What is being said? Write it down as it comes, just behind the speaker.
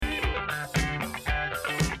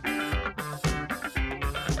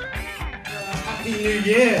Happy New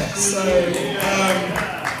Year. So,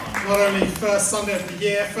 not only first Sunday of the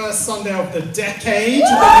year, first Sunday of the decade.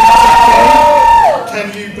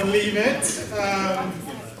 Can you believe it?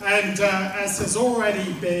 And as has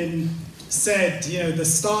already been said, the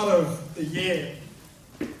start of the year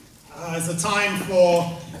is a time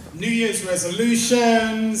for New Year's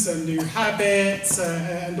resolutions and new habits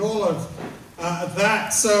and all of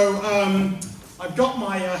that. So I've got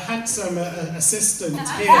my handsome assistant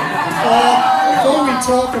here. Before we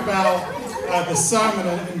talk about the sermon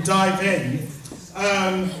and dive in,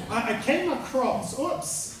 I came across,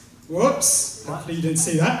 whoops, hopefully you didn't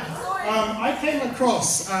see that. I came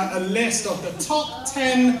across a list of the top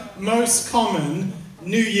 10 most common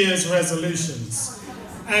New Year's resolutions.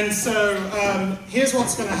 And so here's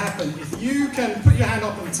what's going to happen. If you can put your hand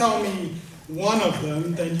up and tell me one of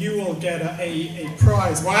them, then you will get a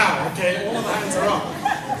prize. Wow, okay, all of the hands are up.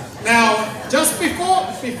 Now, just before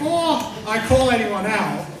I call anyone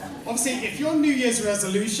out, obviously, if your New Year's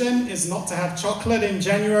resolution is not to have chocolate in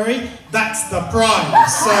January, that's the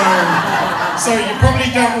prize. So you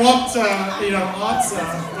probably don't want to, answer.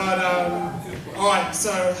 But all right.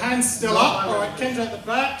 So hands still up. All right, Kendra at the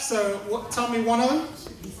back. So tell me one of them.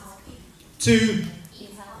 To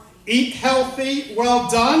eat healthy. Well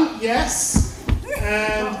done. Yes.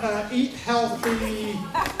 And eat healthy.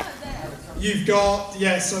 You've got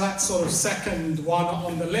so that's sort of second one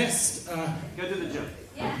on the list. Go to the gym.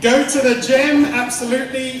 Go to the gym,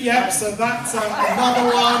 absolutely, yep, so that's another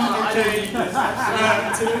one, okay.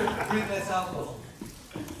 Drink less alcohol.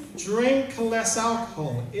 Drink less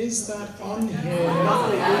alcohol, is that on here?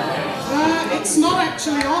 It's not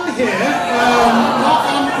actually on here,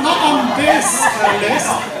 not on this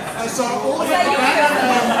list. So all at the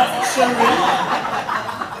back, shall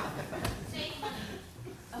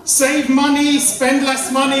we? Save money, spend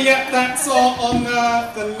less money, yep, that's on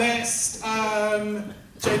the list.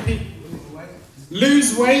 JP.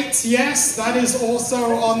 Lose weight, yes, that is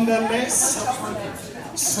also on the list.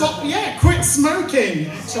 Stop, quit smoking,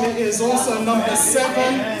 actually is also number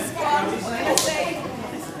 7.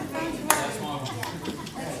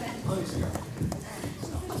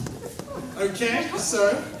 Okay,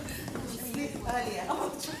 so.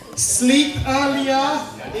 Sleep earlier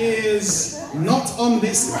is not on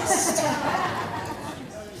this list.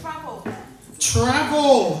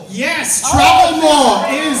 Travel, yes, travel more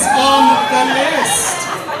is on the list.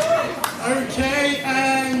 Okay,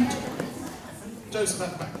 and Joseph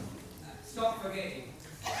at the back. Stop forgetting.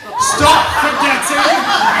 Stop forgetting.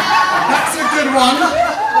 That's a good one,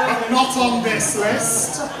 but not on this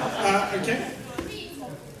list. Okay.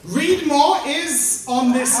 Read more is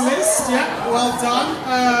on this list. Yeah, well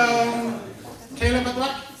done. Caleb at the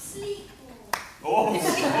back.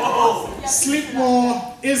 Sleep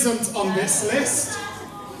more isn't on this list.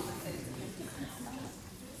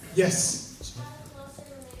 Yes.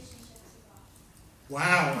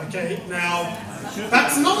 Wow, okay, now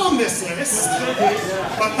that's not on this list,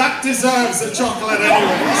 but that deserves a chocolate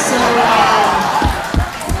anyway. So,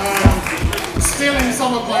 stealing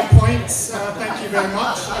some of my points, thank you very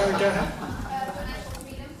much. Go ahead.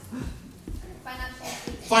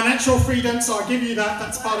 Financial freedom, so I'll give you that.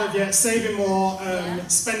 That's part of saving more,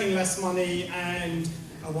 spending less money, and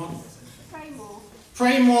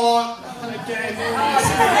Pray more. Again, trying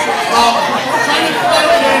to throw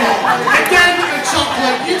it in. Again, the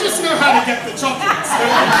chocolate. You just know how to get the chocolates.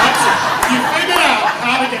 That's it. You figured out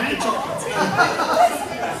how to get the chocolates.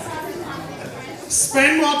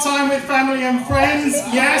 Spend more time with family and friends.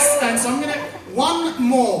 Yes, and so I'm going to one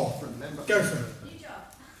more. Go for it.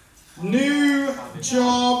 New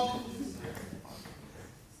job.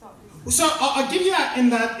 So I'll give you that in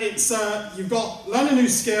that it's you've got learn a new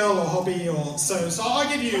skill or hobby or so. So I'll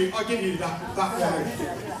give you that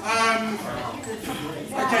one.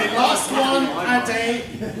 Okay, last one a day.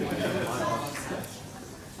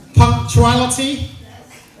 Punctuality.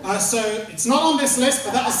 So it's not on this list,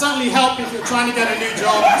 but that'll certainly help if you're trying to get a new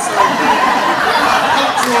job. So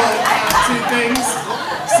punctual 2 things.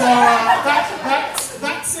 So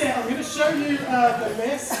that's it. I'm going to show you the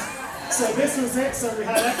list. So this was it. So we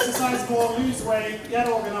had exercise more, lose weight, get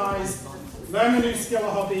organized, learn a new skill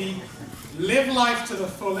or hobby, live life to the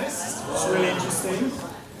fullest, which is really interesting,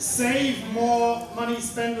 save more money,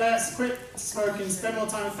 spend less, quit smoking, spend more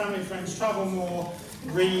time with family and friends, travel more,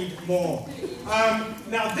 read more.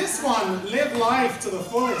 Now this one, live life to the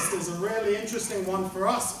fullest, is a really interesting one for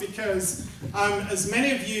us because as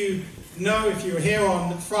many of you know, if you were here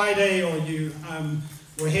on Friday or you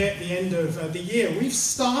we're here at the end of the year, we've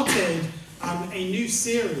started a new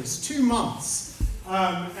series, 2 months.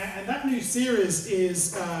 And that new series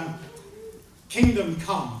is Kingdom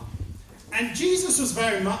Come. And Jesus was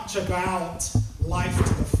very much about life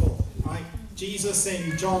to the full, right? Jesus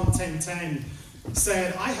in John 10:10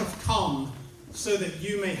 said, I have come so that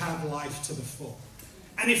you may have life to the full.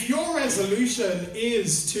 And if your resolution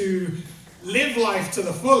is to live life to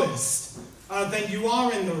the fullest, then you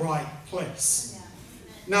are in the right place.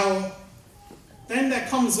 Now, then there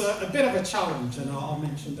comes a bit of a challenge, and I'll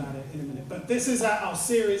mention that in a minute. But this is our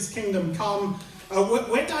series, Kingdom Come.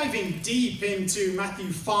 We're diving deep into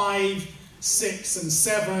Matthew 5, 6, and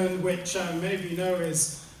 7, which many of you know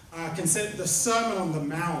is considered the Sermon on the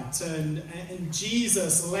Mount, and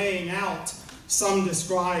Jesus laying out, some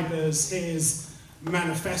describe as his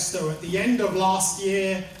manifesto. At the end of last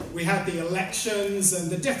year, we had the elections,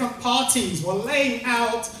 and the different parties were laying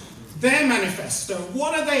out their manifesto.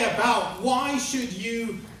 What are they about? Why should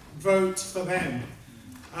you vote for them?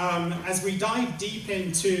 As we dive deep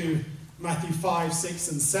into Matthew 5,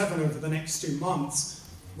 6, and 7 over the next 2 months,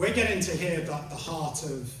 we're getting to hear the heart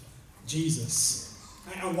of Jesus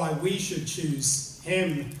and why we should choose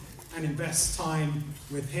him and invest time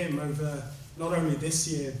with him over not only this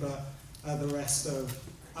year, but the rest of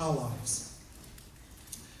our lives.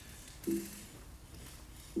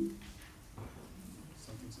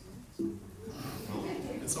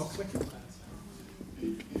 It's not clicking.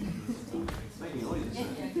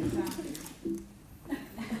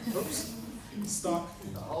 Oops, stuck.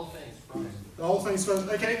 The whole thing's frozen. The whole thing's frozen.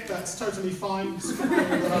 Okay, that's totally fine.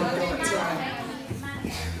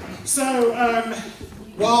 So,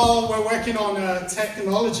 while we're working on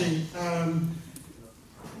technology,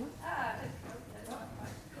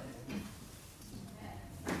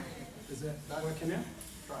 is it working now?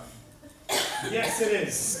 Yes, it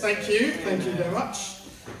is. Thank you. Thank you very much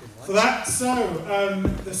for that. So,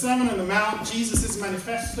 the Sermon on the Mount, Jesus'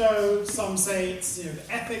 manifesto. Some say it's the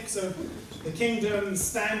ethics of the kingdom,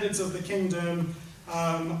 standards of the kingdom,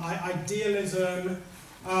 idealism,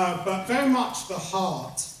 but very much the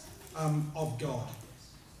heart of God.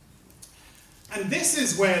 And this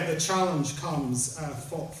is where the challenge comes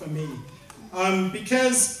for me,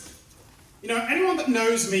 because anyone that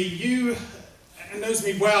knows me, knows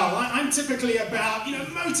me well. I'm typically about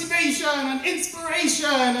motivation and inspiration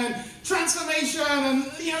and transformation and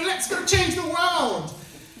let's go change the world.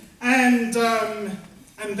 And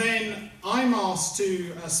then I'm asked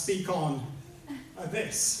to speak on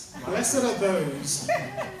this. Blessed are those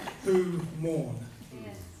who mourn,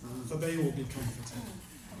 for they will be comforted.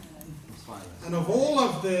 And of all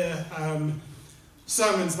of the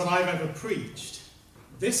sermons that I've ever preached,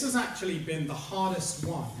 this has actually been the hardest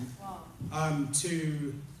one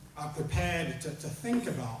to prepare to think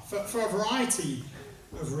about for a variety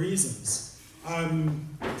of reasons.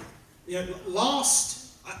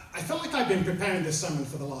 I felt like I've been preparing this sermon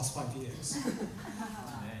for the last 5 years.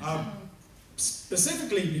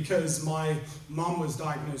 Specifically because my mum was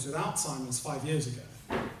diagnosed with Alzheimer's 5 years ago.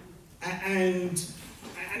 And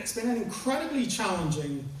it's been an incredibly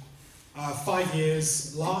challenging 5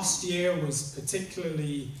 years. Last year was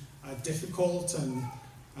particularly difficult,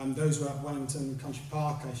 and those who were at Wellington Country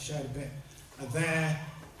Park, I shared a bit there.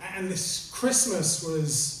 And this Christmas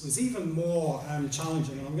was even more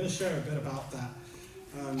challenging, and I'm going to share a bit about that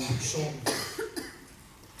shortly.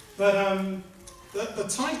 But the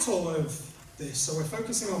title of this, so we're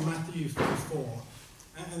focusing on Matthew 54,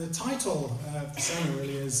 and the title of the sermon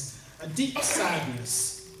really is A Deep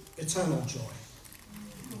Sadness, Eternal Joy.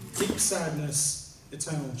 Deep sadness,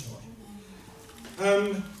 eternal joy.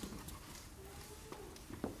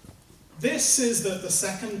 This is the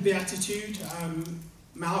second beatitude.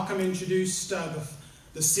 Malcolm introduced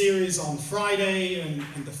the series on Friday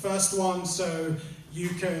and the first one, so you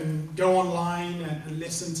can go online and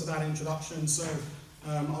listen to that introduction. So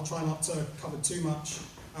I'll try not to cover too much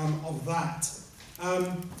of that.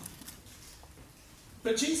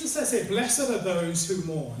 But Jesus says here, blessed are those who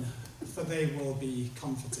mourn, for they will be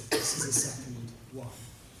comforted. This is the second one.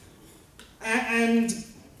 And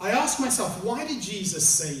I ask myself, why did Jesus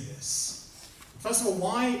say this? First of all,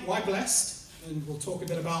 why blessed? And we'll talk a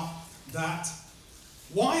bit about that.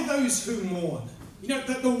 Why those who mourn?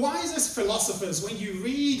 The wisest philosophers, when you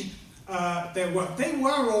read their work, they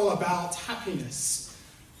were all about happiness.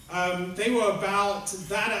 They were about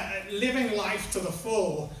that living life to the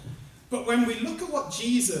full. But when we look at what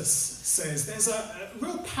Jesus says, there's a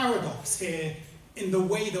real paradox here in the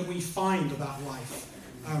way that we find that life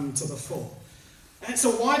to the full. And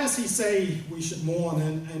so why does he say we should mourn,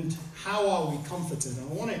 and how are we comforted?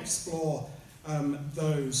 And I want to explore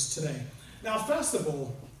those today. Now, first of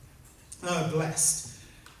all, blessed.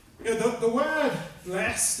 The word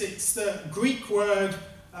blessed, it's the Greek word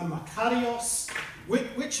makarios,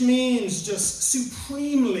 which means just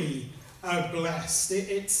supremely blessed.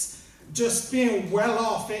 It's just being well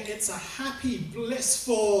off. It's a happy,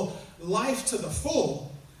 blissful life to the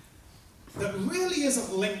full that really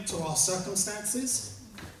isn't linked to our circumstances,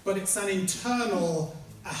 but it's an internal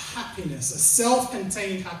happiness, a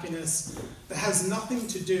self-contained happiness that has nothing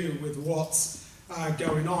to do with what's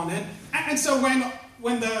going on. And so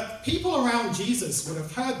when the people around Jesus would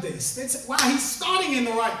have heard this, they'd say, wow, he's starting in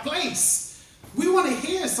the right place. We want to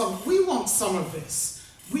hear we want some of this.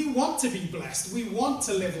 We want to be blessed. We want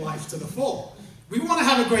to live life to the full. We want to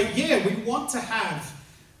have a great year. We want to have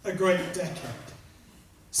a great decade.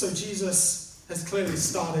 So Jesus has clearly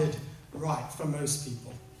started right for most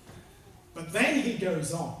people. But then he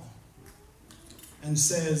goes on and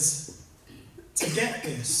says, to get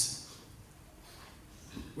this,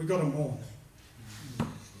 we've got to mourn.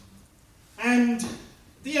 And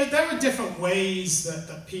there are different ways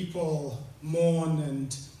that people mourn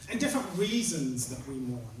and different reasons that we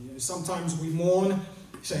mourn. Sometimes we mourn,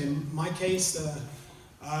 say in my case,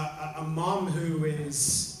 a mum who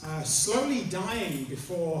is slowly dying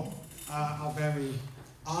before our very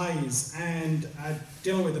eyes and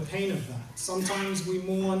dealing with the pain of that. Sometimes we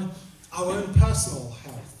mourn our own personal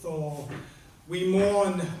health, or we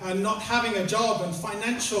mourn not having a job and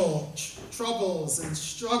financial troubles and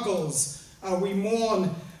struggles. We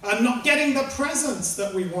mourn not getting the presents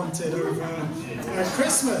that we wanted over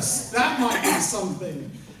Christmas. That might be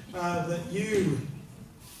something that you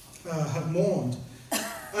have mourned.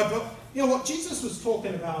 But what Jesus was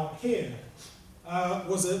talking about here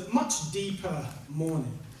was a much deeper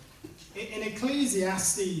mourning. In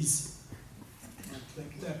Ecclesiastes,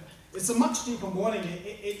 it's a much deeper mourning.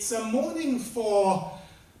 It's a mourning for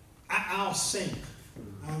our sin.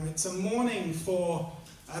 It's a mourning for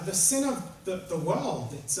the sin of the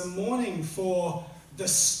world. It's a mourning for the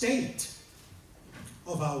state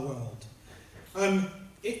of our world.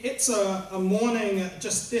 It's a mourning,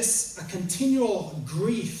 just a continual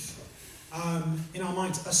grief in our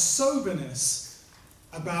minds, a soberness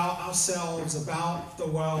about ourselves, about the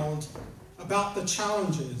world, about the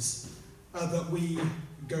challenges that we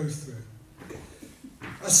go through.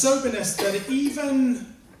 A soberness that even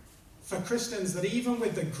for Christians, that even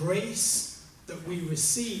with the grace that we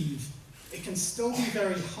receive, it can still be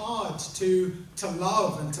very hard to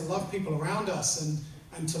love and to love people around us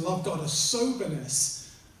and to love God. A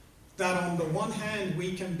soberness that on the one hand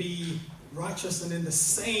we can be righteous, and in the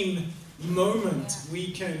same moment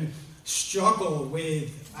we can struggle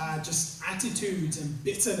with just attitudes and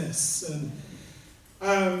bitterness. And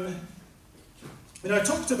I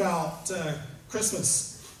talked about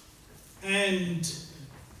Christmas, and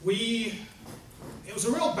it was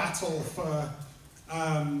a real battle for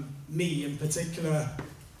me in particular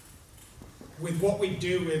with what we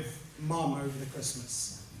do with Mum over the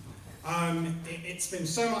Christmas. It's been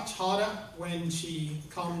so much harder when she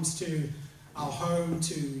comes to our home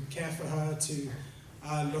to care for her, to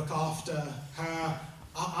look after her.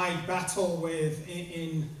 I battle with,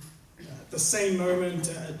 in the same moment,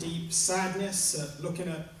 a deep sadness, looking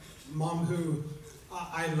at Mum who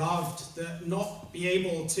I loved, that not be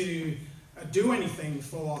able to do anything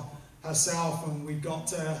for herself, and we've got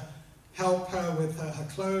to help her with her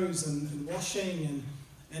clothes and washing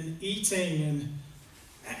and eating,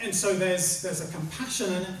 and so there's a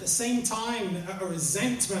compassion, and at the same time a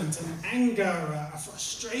resentment and anger, a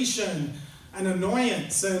frustration, an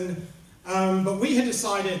annoyance, but we had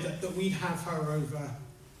decided that we'd have her over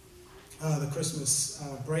the Christmas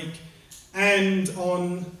break, and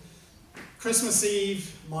on Christmas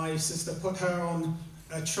Eve my sister put her on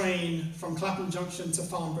a train from Clapham Junction to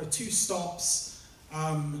Farnborough, 2 stops,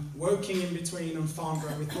 Woking in between, and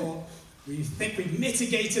Farnborough. We think we've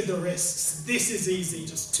mitigated the risks. This is easy,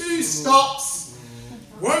 just 2 stops,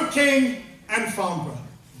 Woking and Farnborough.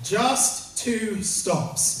 Just 2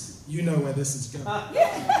 stops. You know where this is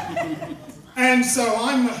going. And so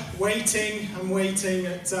I'm waiting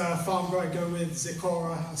at Farnborough. I go with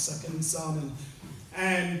Zikora, our second son,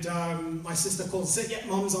 and my sister calls, said, yeah,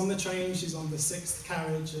 Mum's on the train, she's on the 6th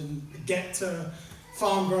carriage, and get to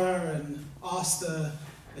Farnborough and ask the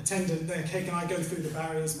attendant there, okay, can I go through the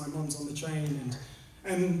barriers? My mum's on the train,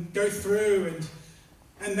 and go through,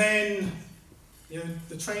 and then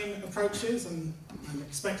the train approaches, and I'm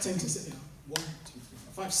expecting to sit, 1, 2, 3,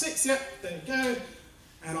 4, 5, 6, yep, there you go,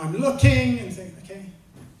 and I'm looking and think, okay,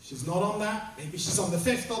 she's not on that, maybe she's on the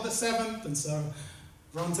 5th or the 7th, and so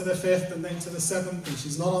run to the 5th and then to the 7th, and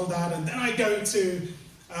she's not on that, and then I go to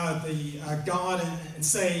the guard and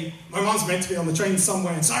say, my mum's meant to be on the train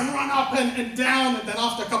somewhere, and so I run up and down, and then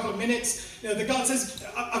after a couple of minutes, the guard says,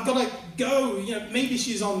 I've got to go, maybe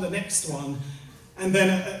she's on the next one, and then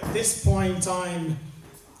at this point I'm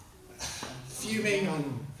fuming,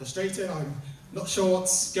 I'm frustrated, I'm not sure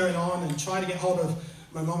what's going on, and try to get hold of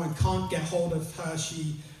my mum and can't get hold of her.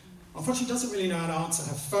 She unfortunately doesn't really know how to answer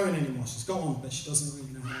her phone anymore. She's got one, but she doesn't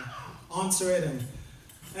really know how to answer it.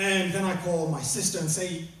 And then I call my sister and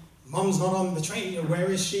say, Mum's not on the train, where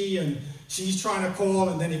is she? And she's trying to call,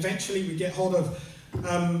 and then eventually we get hold of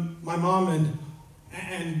my mum,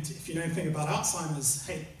 and if you know anything about Alzheimer's,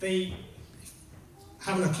 hey, they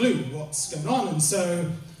haven't a clue what's going on. And so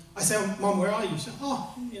I say, oh, Mum, where are you? She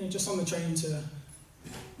said, just on the train to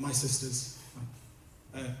my sister's.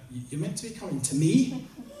 You're meant to be coming to me?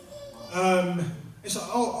 It's like,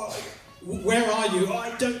 where are you? Oh,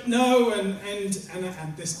 I don't know. And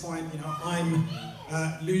at this point, I'm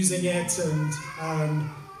losing it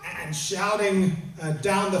and shouting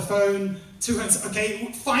down the phone to her and say,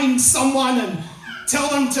 okay, find someone and tell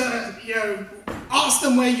them to, ask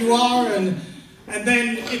them where you are, and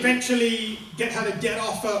then eventually get her to get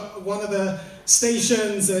off at one of the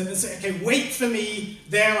stations and say, okay, wait for me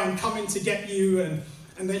there, I'm coming to get you.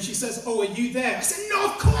 And then she says, oh, are you there? I said, no,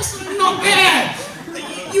 of course I'm not there.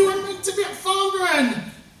 You were meant to be at Farnborough.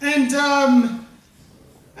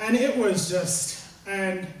 And it was just,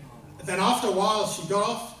 and then after a while she got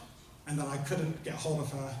off, and then I couldn't get hold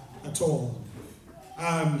of her at all.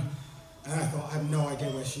 And I thought, I have no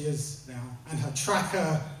idea where she is now. And her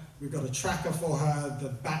tracker, we've got a tracker for her, the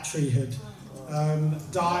battery had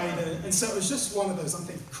died. And so it was just one of those, I'm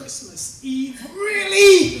thinking, Christmas Eve,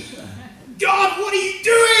 really? God, what are you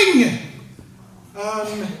doing?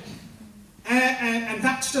 And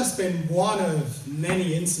that's just been one of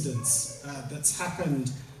many incidents that's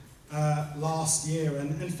happened last year.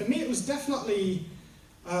 And for me, it was definitely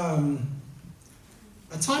a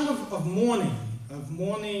time of mourning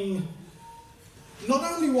not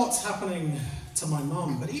only what's happening to my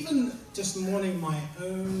mum, but even just mourning my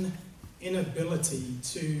own inability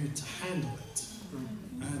to handle it,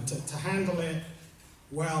 and to handle it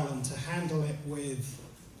well, and to handle it with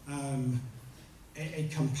a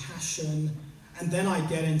compassion. And then I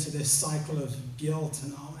get into this cycle of guilt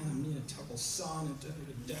and, I'm a terrible son,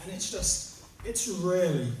 and it's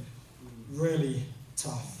really, really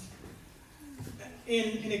tough.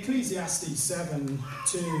 In Ecclesiastes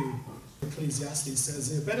 7:2, Ecclesiastes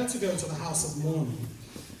says, it's better to go to the house of mourning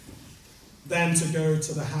than to go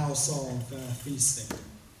to the house of feasting.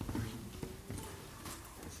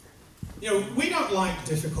 We don't like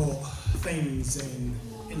difficult things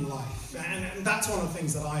in life, and that's one of the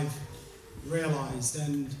things that I've realized,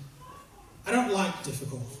 and I don't like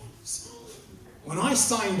difficult things. When I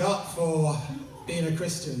signed up for being a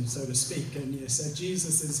Christian, so to speak, and you said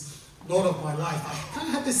Jesus is Lord of my life, I kind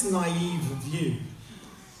of had this naive view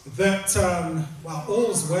that,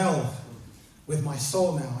 all's well with my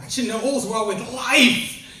soul now. Actually, no, all's well with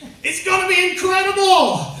life. It's going to be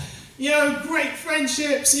incredible. Great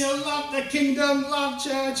friendships, love the kingdom, love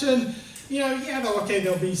church, and,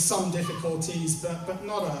 there'll be some difficulties, but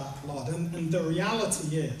not a lot. And the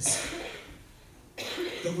reality is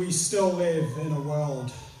that we still live in a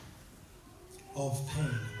world of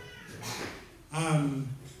pain.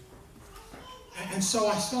 And so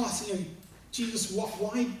I start saying, Jesus,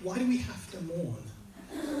 why do we have to mourn?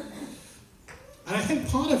 And I think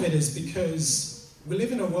part of it is because we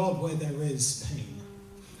live in a world where there is pain.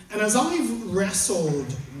 And as I've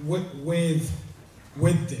wrestled with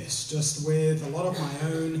this, just with a lot of my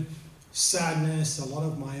own sadness, a lot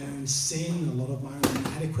of my own sin, a lot of my own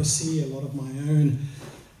inadequacy, a lot of my own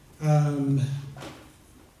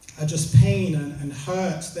just pain and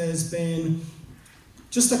hurt, there's been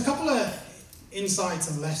just a couple of insights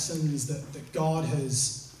and lessons that God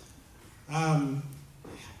has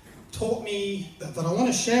taught me that I want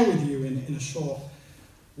to share with you in a short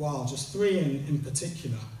while, just three in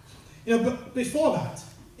particular. But before that,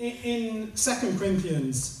 in 2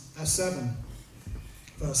 Corinthians 7,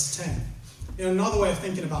 verse 10, another way of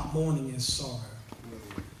thinking about mourning is sorrow.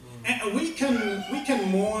 And we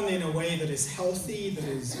can mourn in a way that is healthy, that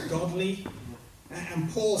is godly. And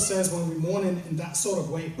Paul says when we mourn in that sort of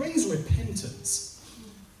way, it brings repentance.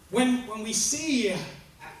 When we see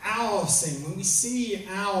our sin, when we see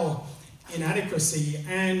our inadequacy,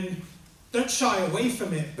 and don't shy away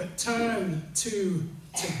from it, but turn to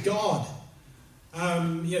God.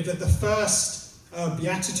 The first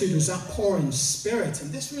beatitude was that poor in spirit,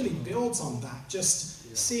 and this really builds on that.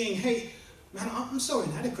 Just seeing, hey, man, I'm so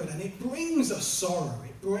inadequate, and it brings a sorrow.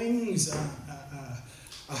 It brings a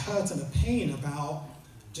hurt and a pain about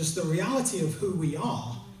just the reality of who we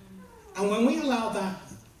are. And when we allow that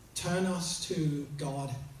turn us to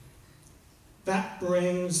God, that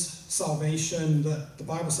brings salvation that the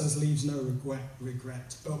Bible says leaves no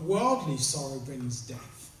regret. But worldly sorrow brings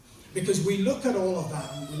death. Because we look at all of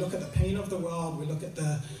that, and we look at the pain of the world, we look at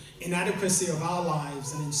the inadequacy of our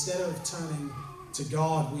lives, and instead of turning to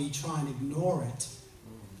God, we try and ignore it.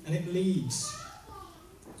 And it leads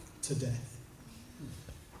to death.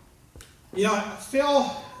 You know, I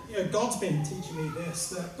feel, God's been teaching me this,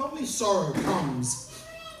 that godly sorrow comes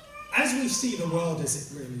as we see the world as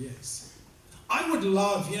it really is. I would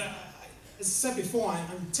love, as I said before,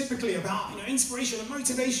 I'm typically about inspiration and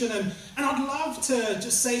motivation, and I'd love to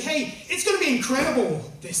just say, hey, it's going to be incredible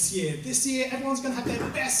this year. This year, everyone's going to have their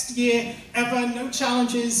best year ever, no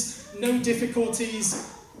challenges, no difficulties.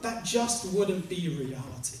 That just wouldn't be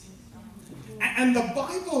reality. And the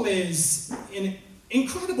Bible is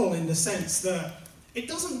incredible in the sense that it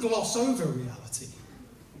doesn't gloss over reality.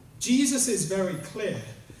 Jesus is very clear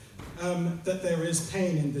that there is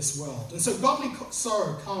pain in this world. And so godly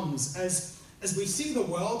sorrow comes as we see the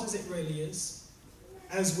world as it really is,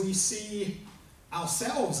 as we see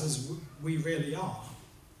ourselves as we really are,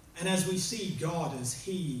 and as we see God as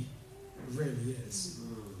He really is.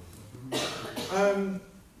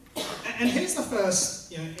 And here's the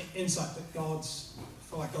first insight that I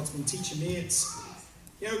feel like God's been teaching me. It's,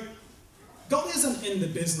 God isn't in the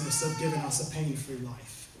business of giving us a pain-free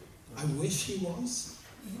life. I wish He was,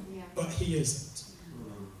 but He isn't.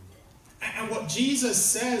 And what Jesus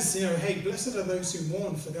says, hey, blessed are those who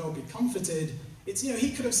mourn, for they'll be comforted. It's,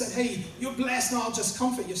 He could have said, hey, you're blessed and I'll just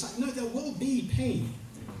comfort you. It's like, no, there will be pain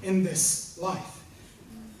in this life.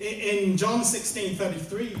 In John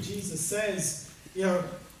 16:33, Jesus says,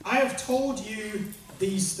 I have told you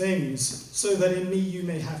these things so that in me you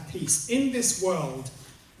may have peace. In this world,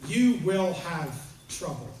 you will have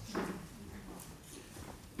trouble.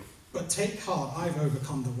 But take heart, I've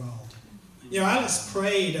overcome the world. Alice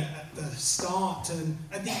prayed at the start and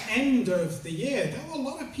at the end of the year. There were a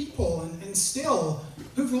lot of people and still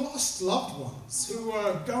who've lost loved ones, who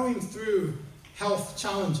are going through health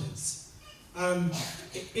challenges.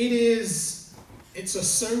 It's a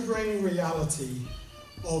sobering reality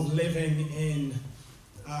of living in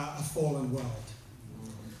a fallen world.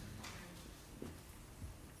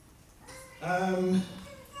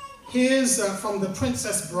 Here's from The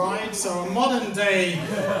Princess Bride, so a modern day,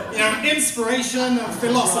 inspiration and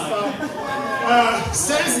philosopher,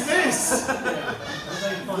 says this: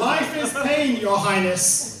 life is pain, Your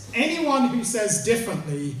Highness. Anyone who says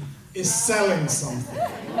differently is selling something.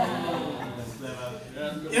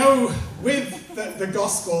 With the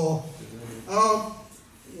gospel,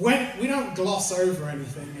 we don't gloss over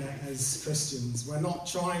anything as Christians. We're not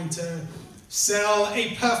trying to sell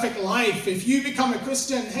a perfect life. If you become a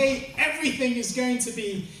Christian, hey, everything is going to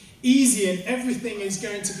be easy and everything is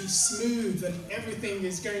going to be smooth and everything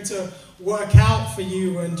is going to work out for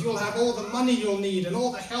you, and you'll have all the money you'll need and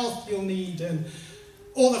all the health you'll need and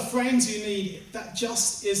all the friends you need. That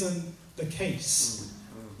just isn't the case.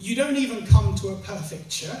 You don't even come to a perfect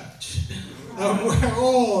church. We're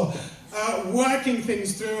all working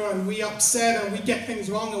things through, and we upset and we get things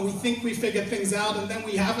wrong and we think we figured things out and then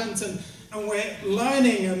we haven't, and we're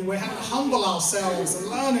learning and we're having to humble ourselves and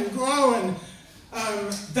learn and grow, and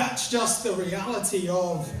that's just the reality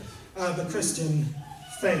of the Christian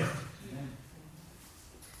faith.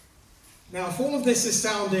 Now, if all of this is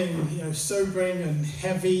sounding sobering and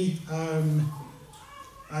heavy,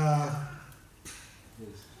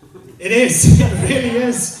 it is. It really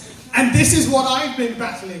is. And this is what I've been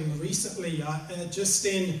battling recently, just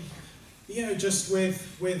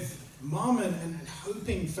with Mum and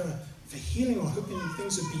hoping for healing, or hoping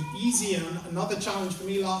things would be easier. And another challenge for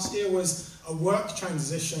me last year was a work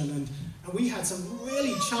transition, and we had some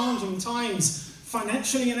really challenging times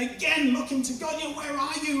financially, and again looking to God, where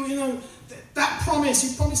are you? That promise,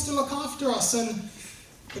 you promised to look after us,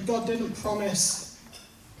 but God didn't promise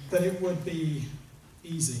that it would be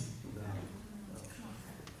easy.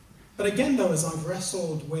 But again, though, as I've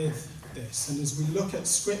wrestled with this, and as we look at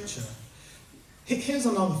Scripture, here's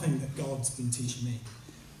another thing that God's been teaching me.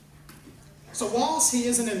 So whilst He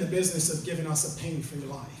isn't in the business of giving us a pain-free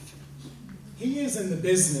life, He is in the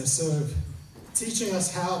business of teaching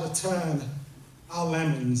us how to turn our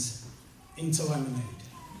lemons into lemonade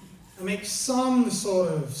and make some sort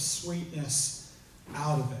of sweetness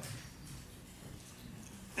out of it.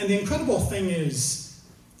 And the incredible thing is,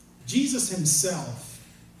 Jesus Himself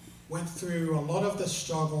went through a lot of the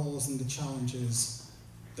struggles and the challenges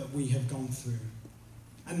that we have gone through,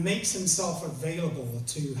 and makes Himself available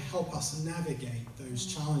to help us navigate those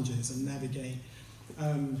challenges and navigate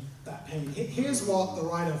that pain. Here's what the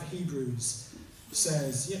writer of Hebrews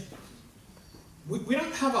says. We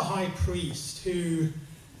don't have a high priest who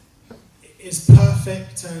is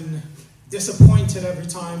perfect and disappointed every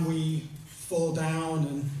time we fall down,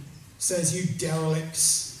 and says, you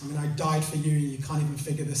derelicts, I mean, I died for you and you can't even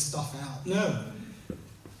figure this stuff out. No.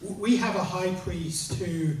 We have a high priest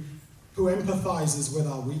who empathizes with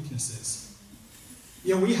our weaknesses.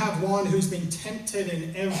 You know, we have one who's been tempted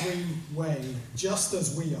in every way, just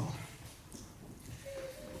as we are.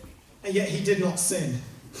 And yet he did not sin.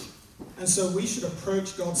 And so we should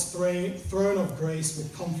approach God's throne of grace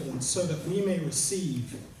with confidence so that we may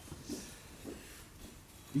receive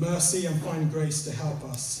mercy and find grace to help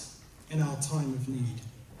us in our time of need.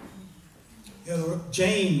 You know,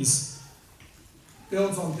 James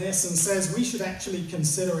builds on this and says we should actually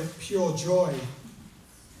consider it pure joy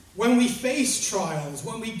when we face trials,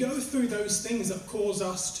 when we go through those things that cause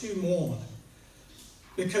us to mourn,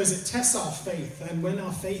 because it tests our faith, and when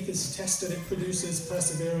our faith is tested, it produces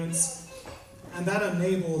perseverance, and that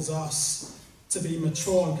enables us to be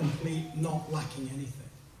mature and complete, not lacking anything.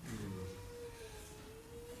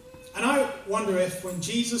 And I wonder if when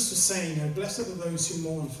Jesus was saying, blessed are those who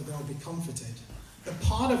mourn, for they'll be comforted, the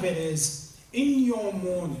part of it is, in your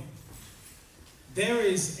mourning, there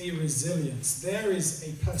is a resilience, there is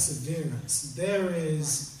a perseverance, there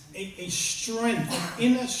is a strength, an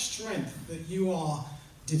inner strength that you are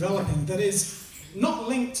developing that is not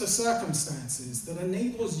linked to circumstances, that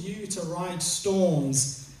enables you to ride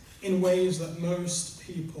storms in ways that most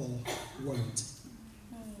people won't.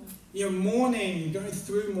 You know, mourning, going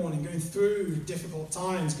through difficult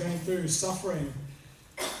times, going through suffering,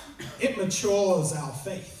 it matures our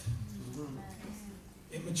faith.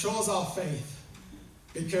 It matures our faith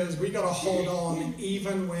because we got to hold on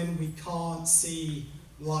even when we can't see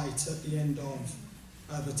light at the end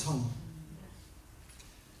of the tunnel.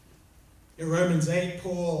 In Romans 8,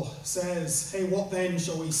 Paul says, hey, what then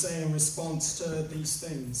shall we say in response to these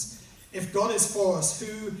things? If God is for us,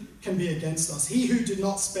 who can be against us? He who did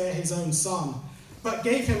not spare his own son, but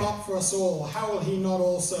gave him up for us all, how will he not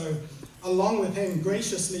also, along with him,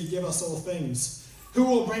 graciously give us all things? Who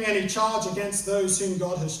will bring any charge against those whom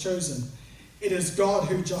God has chosen? It is God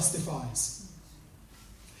who justifies.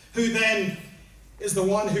 Who then is the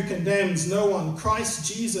one who condemns? No one.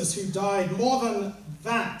 Christ Jesus, who died, more than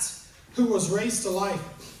that, who was raised to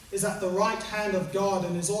life, is at the right hand of God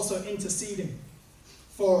and is also interceding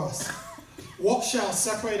for us. What shall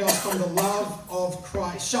separate us from the love of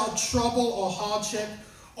Christ? Shall trouble or hardship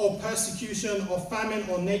or persecution or famine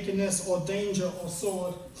or nakedness or danger or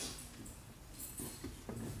sword?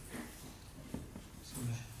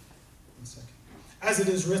 As it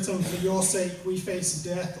is written, for your sake we face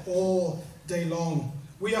death all day long.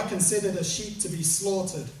 We are considered as sheep to be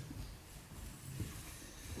slaughtered.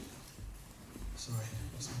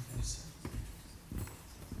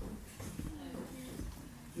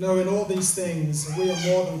 No, in all these things, we are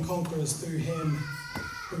more than conquerors through him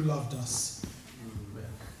who loved us.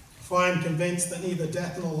 For I am convinced that neither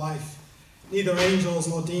death nor life, neither angels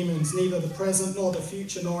nor demons, neither the present nor the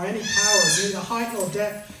future, nor any powers, neither height nor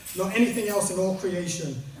depth, nor anything else in all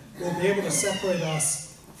creation will be able to separate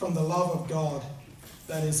us from the love of God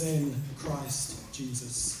that is in Christ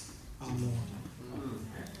Jesus our Lord.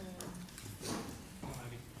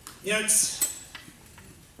 Yet,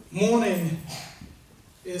 mourning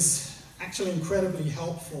is actually incredibly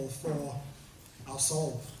helpful for our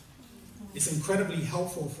soul. It's incredibly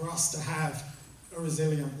helpful for us to have a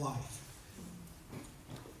resilient life.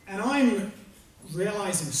 And I'm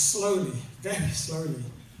realizing slowly, very slowly,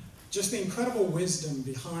 just the incredible wisdom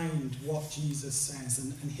behind what Jesus says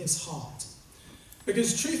and his heart.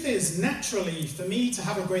 Because truth is, naturally, for me to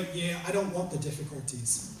have a great year, I don't want the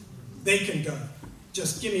difficulties. They can go.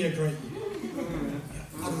 Just give me a great year.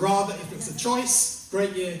 Yeah. I'd rather, if it's a choice,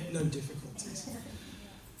 great year, no difficulties.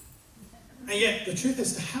 And yet, the truth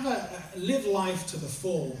is, to have live life to the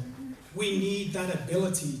full, we need that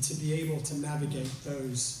ability to be able to navigate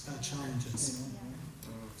those challenges.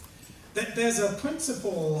 There's a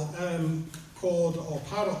principle called, or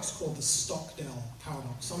paradox called the Stockdale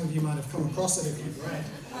paradox. Some of you might have come across it if you've read.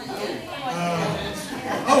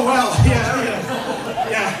 Oh, well,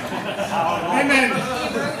 yeah. Amen.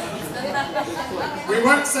 We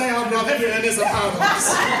won't say our brother Ian is a paradox.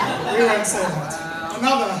 We won't say that.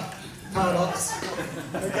 Another paradox.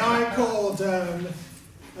 A guy called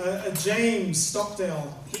James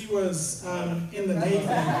Stockdale. He was in the Navy.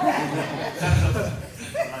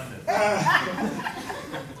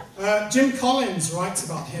 Jim Collins writes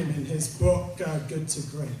about him in his book, Good to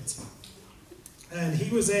Great. And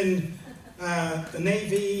he was in the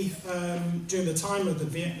Navy during the time of the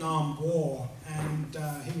Vietnam War. And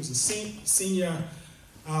he was a senior,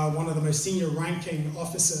 one of the most senior ranking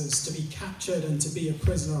officers to be captured and to be a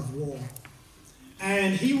prisoner of war.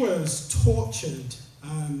 And he was tortured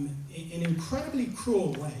in incredibly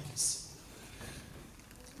cruel ways.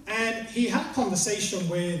 And he had a conversation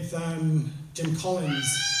with Jim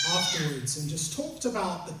Collins afterwards and just talked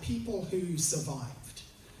about the people who survived,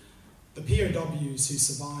 the POWs who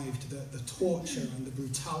survived the torture and the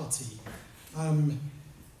brutality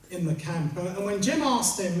in the camp. And when Jim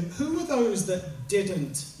asked him, who were those that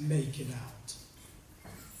didn't make it out?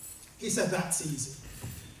 He said, that's easy.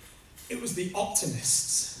 It was the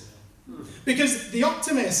optimists. Because the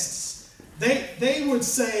optimists, they would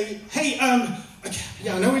say, hey, okay,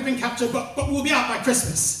 yeah, I know we've been captured, but we'll be out by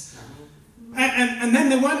Christmas. And then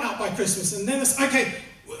they weren't out by Christmas. And then it's, okay,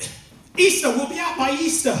 Easter, we'll be out by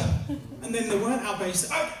Easter. And then they weren't out by Easter.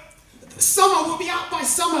 Oh, summer, we'll be out by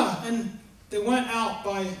summer. And they weren't out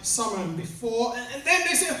by summer and before. And then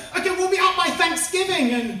they said, okay, we'll be out by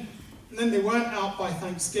Thanksgiving. And then they weren't out by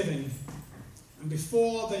Thanksgiving. And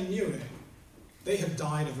before they knew it, they had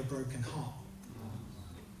died of a broken heart.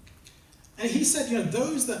 And he said,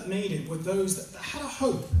 those that made it were those that had a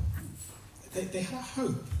hope. They had a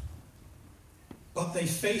hope. But they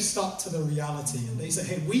faced up to the reality. And they said,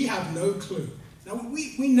 hey, we have no clue. Now,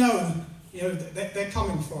 we know, that they're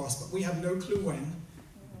coming for us, but we have no clue when.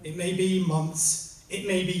 It may be months. It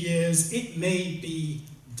may be years. It may be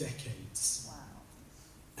decades.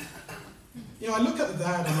 Wow. I look at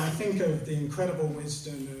that and I think of the incredible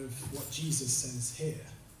wisdom of what Jesus says here.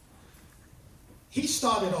 He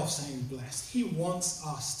started off saying blessed. He wants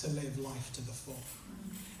us to live life to the full.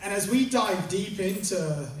 And as we dive deep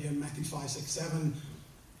into Matthew 5, 6, 7,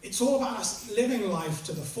 it's all about us living life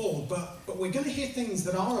to the full, but we're going to hear things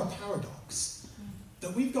that are a paradox,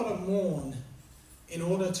 that we've got to mourn in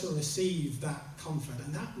order to receive that comfort.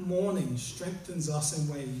 And that mourning strengthens us in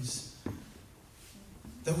ways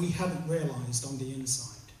that we hadn't realized on the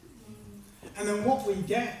inside. And then what we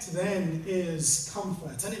get then is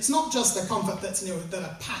comfort. And it's not just a comfort that's that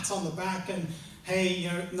a pat on the back and, hey,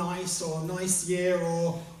 nice, or nice year,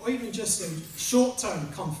 or even just a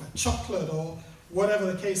short-term comfort, chocolate or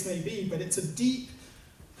whatever the case may be, but it's a deep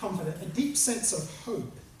comfort, a deep sense of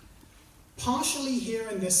hope. Partially here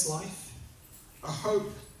in this life, a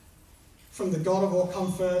hope from the God of all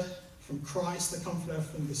comfort, from Christ the Comforter,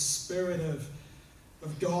 from the Spirit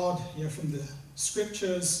of God, from the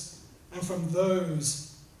Scriptures, and from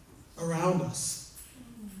those around us.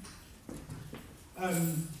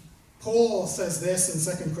 Paul says this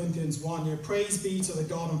in 2 Corinthians 1, praise be to the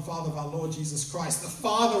God and Father of our Lord Jesus Christ, the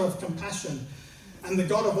Father of compassion and the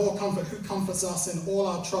God of all comfort, who comforts us in all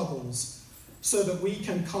our troubles, so that we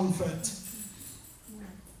can comfort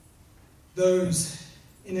those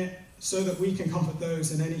in it, so that we can comfort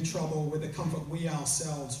those in any trouble with the comfort we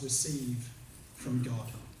ourselves receive from God.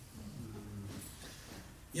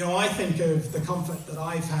 I think of the comfort that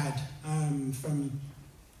I've had from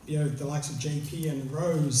the likes of JP and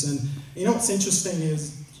Rose. And what's interesting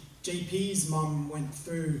is JP's mum went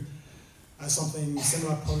through something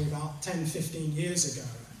similar probably about 10, 15 years ago.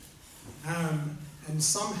 And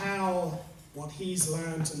somehow what he's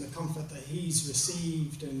learned and the comfort that he's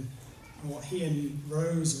received and what he and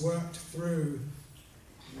Rose worked through,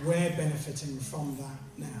 we're benefiting from that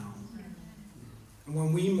now. And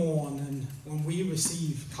when we mourn and when we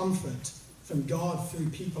receive comfort from God through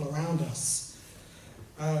people around us,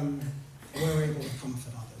 we're able to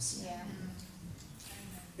comfort others.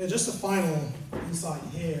 Yeah. Just a final insight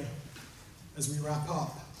here as we wrap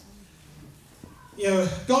up.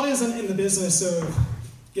 God isn't in the business of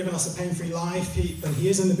giving us a pain-free life, but he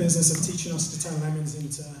is in the business of teaching us to turn lemons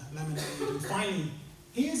into lemonade. And finally,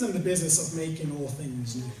 he is in the business of making all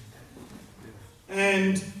things new.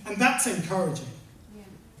 And that's encouraging.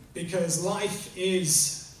 Because life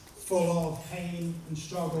is full of pain and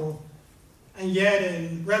struggle. And yet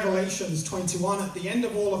in Revelations 21, at the end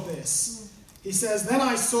of all of this, he says, then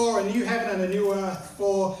I saw a new heaven and a new earth,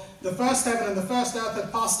 for the first heaven and the first earth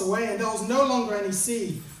had passed away, and there was no longer any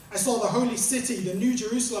sea. I saw the holy city, the new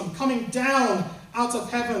Jerusalem, coming down out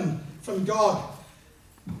of heaven from God,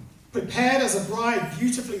 prepared as a bride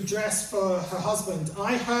beautifully dressed for her husband.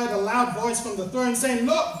 I heard a loud voice from the throne saying,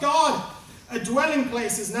 look, God, a dwelling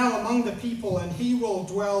place is now among the people, and he will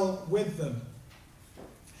dwell with them.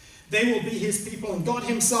 They will be his people, and God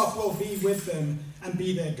himself will be with them and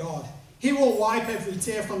be their God. He will wipe every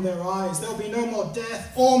tear from their eyes. There will be no more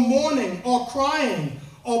death, or mourning, or crying,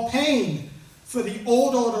 or pain, for the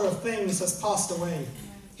old order of things has passed away.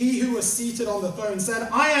 He who was seated on the throne said,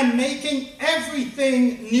 I am making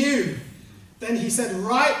everything new. Then he said,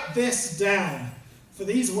 write this down, for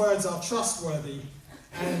these words are trustworthy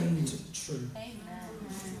and true.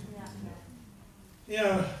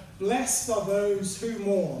 Blessed are those who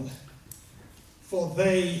mourn, for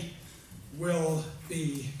they will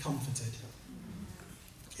be comforted.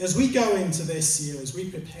 As we go into this year, as we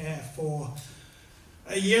prepare for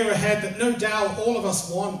a year ahead that no doubt all of us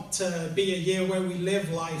want to be a year where we live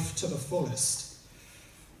life to the fullest,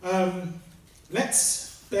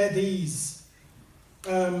 let's bear these,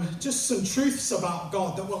 just some truths about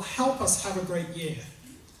God that will help us have a great year,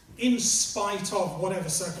 in spite of whatever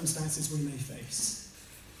circumstances we may face.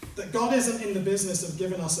 That God isn't in the business of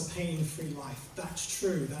giving us a pain-free life. That's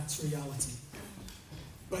true, that's reality.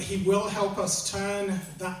 But he will help us turn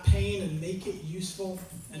that pain and make it useful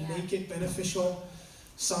and make it beneficial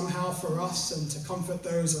somehow for us and to comfort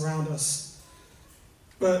those around us.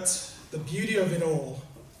 But the beauty of it all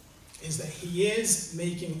is that he is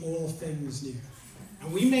making all things new.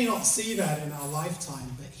 And we may not see that in our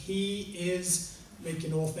lifetime, but he is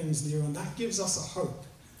making all things new, and that gives us a hope.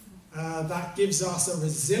 That gives us a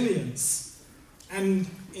resilience, and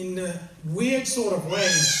in a weird sort of way,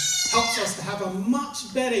 helps us to have a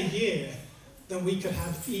much better year than we could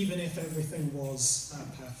have even if everything was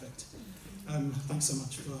perfect. Thanks so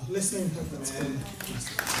much for listening. Hope that's been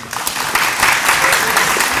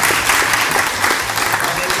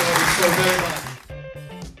Thank you so very much.